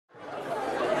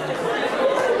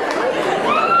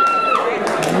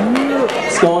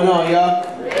going on, y'all?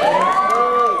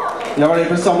 Y'all ready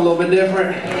for something a little bit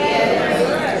different?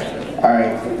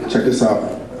 Alright, check this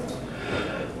out.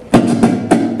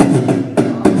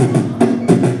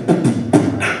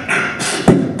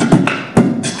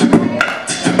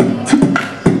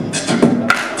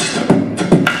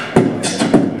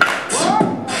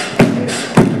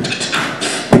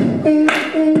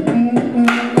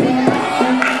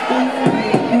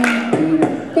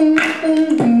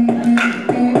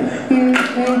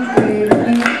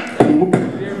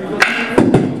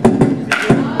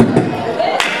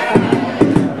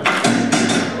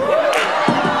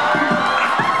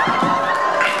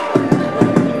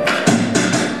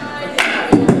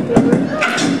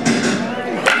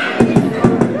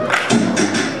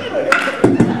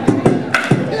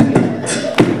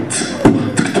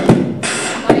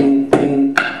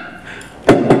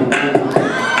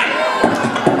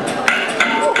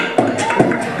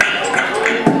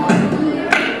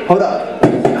 Hold up.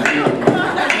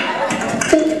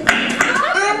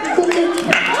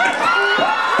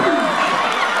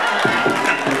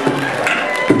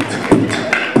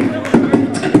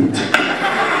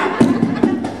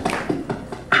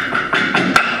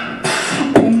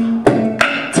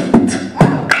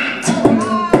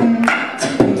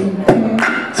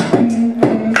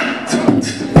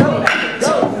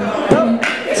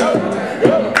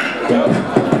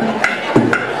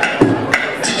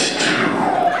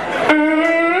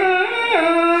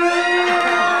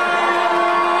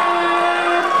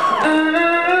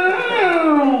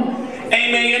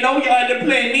 Y'all had to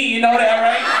play me, you know that,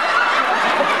 right?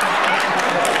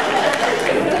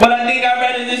 But I think I'd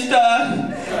rather just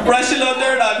brush a little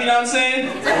dirt off, you know what I'm saying?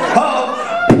 Oh.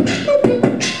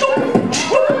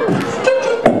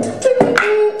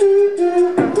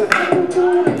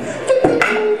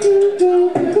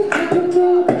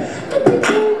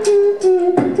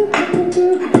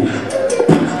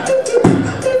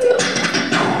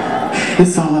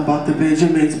 It's all about the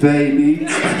Benjamins, baby.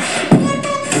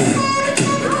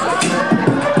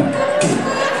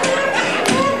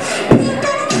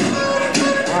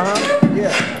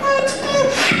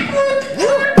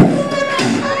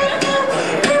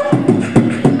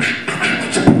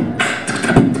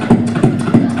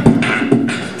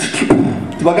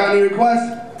 Do I got any requests?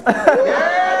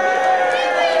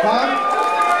 Huh?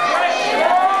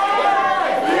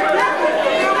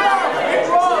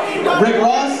 Rick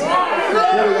Ross?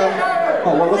 There we go.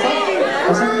 Oh, what's up?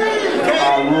 What's up? I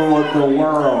ruled the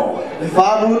world. If I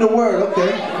ruled the world,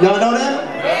 okay. Y'all know that?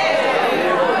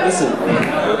 Listen.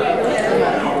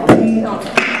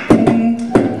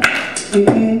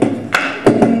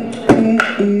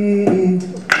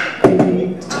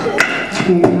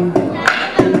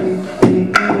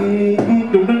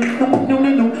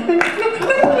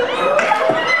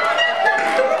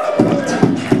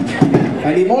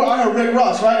 Any more? I heard Rick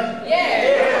Ross, right?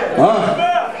 Yeah.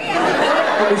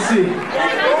 Let me see.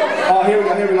 Oh, here we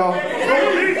go, here we go.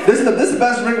 This is the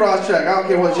best Rick Ross track. I don't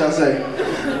care what y'all say.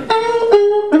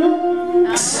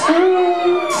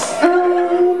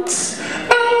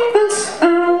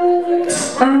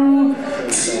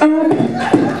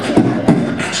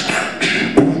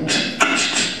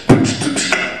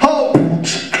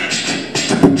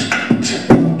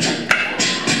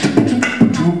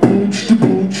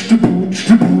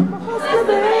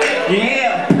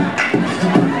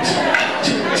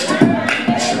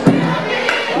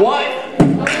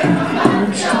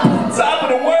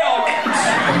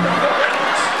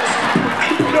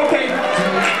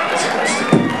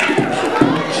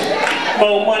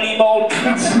 More money, more.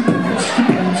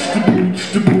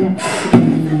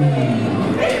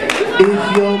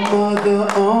 If your mother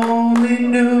only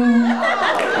knew.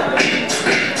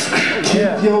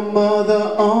 If your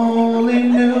mother only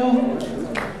knew.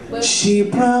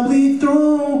 She'd probably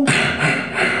throw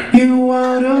you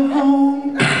out of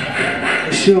home.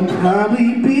 She'll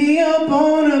probably be up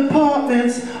on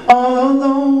apartments all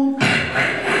alone.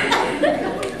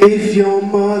 If your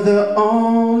mother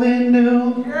only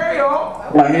knew.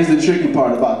 Now here's the tricky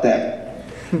part about that.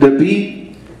 The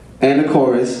beat and the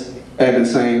chorus at the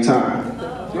same time.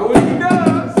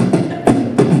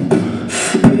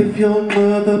 If your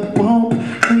mother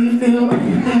only knew.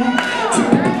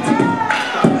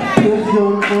 If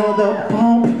your mother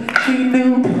only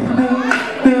knew.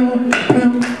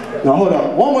 Now hold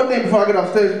up. One more thing before I get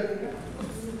off stage.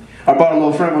 I brought a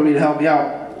little friend with me to help me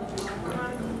out.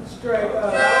 Straight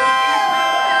up.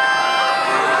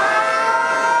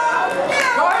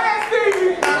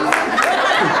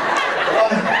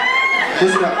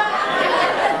 Listen up.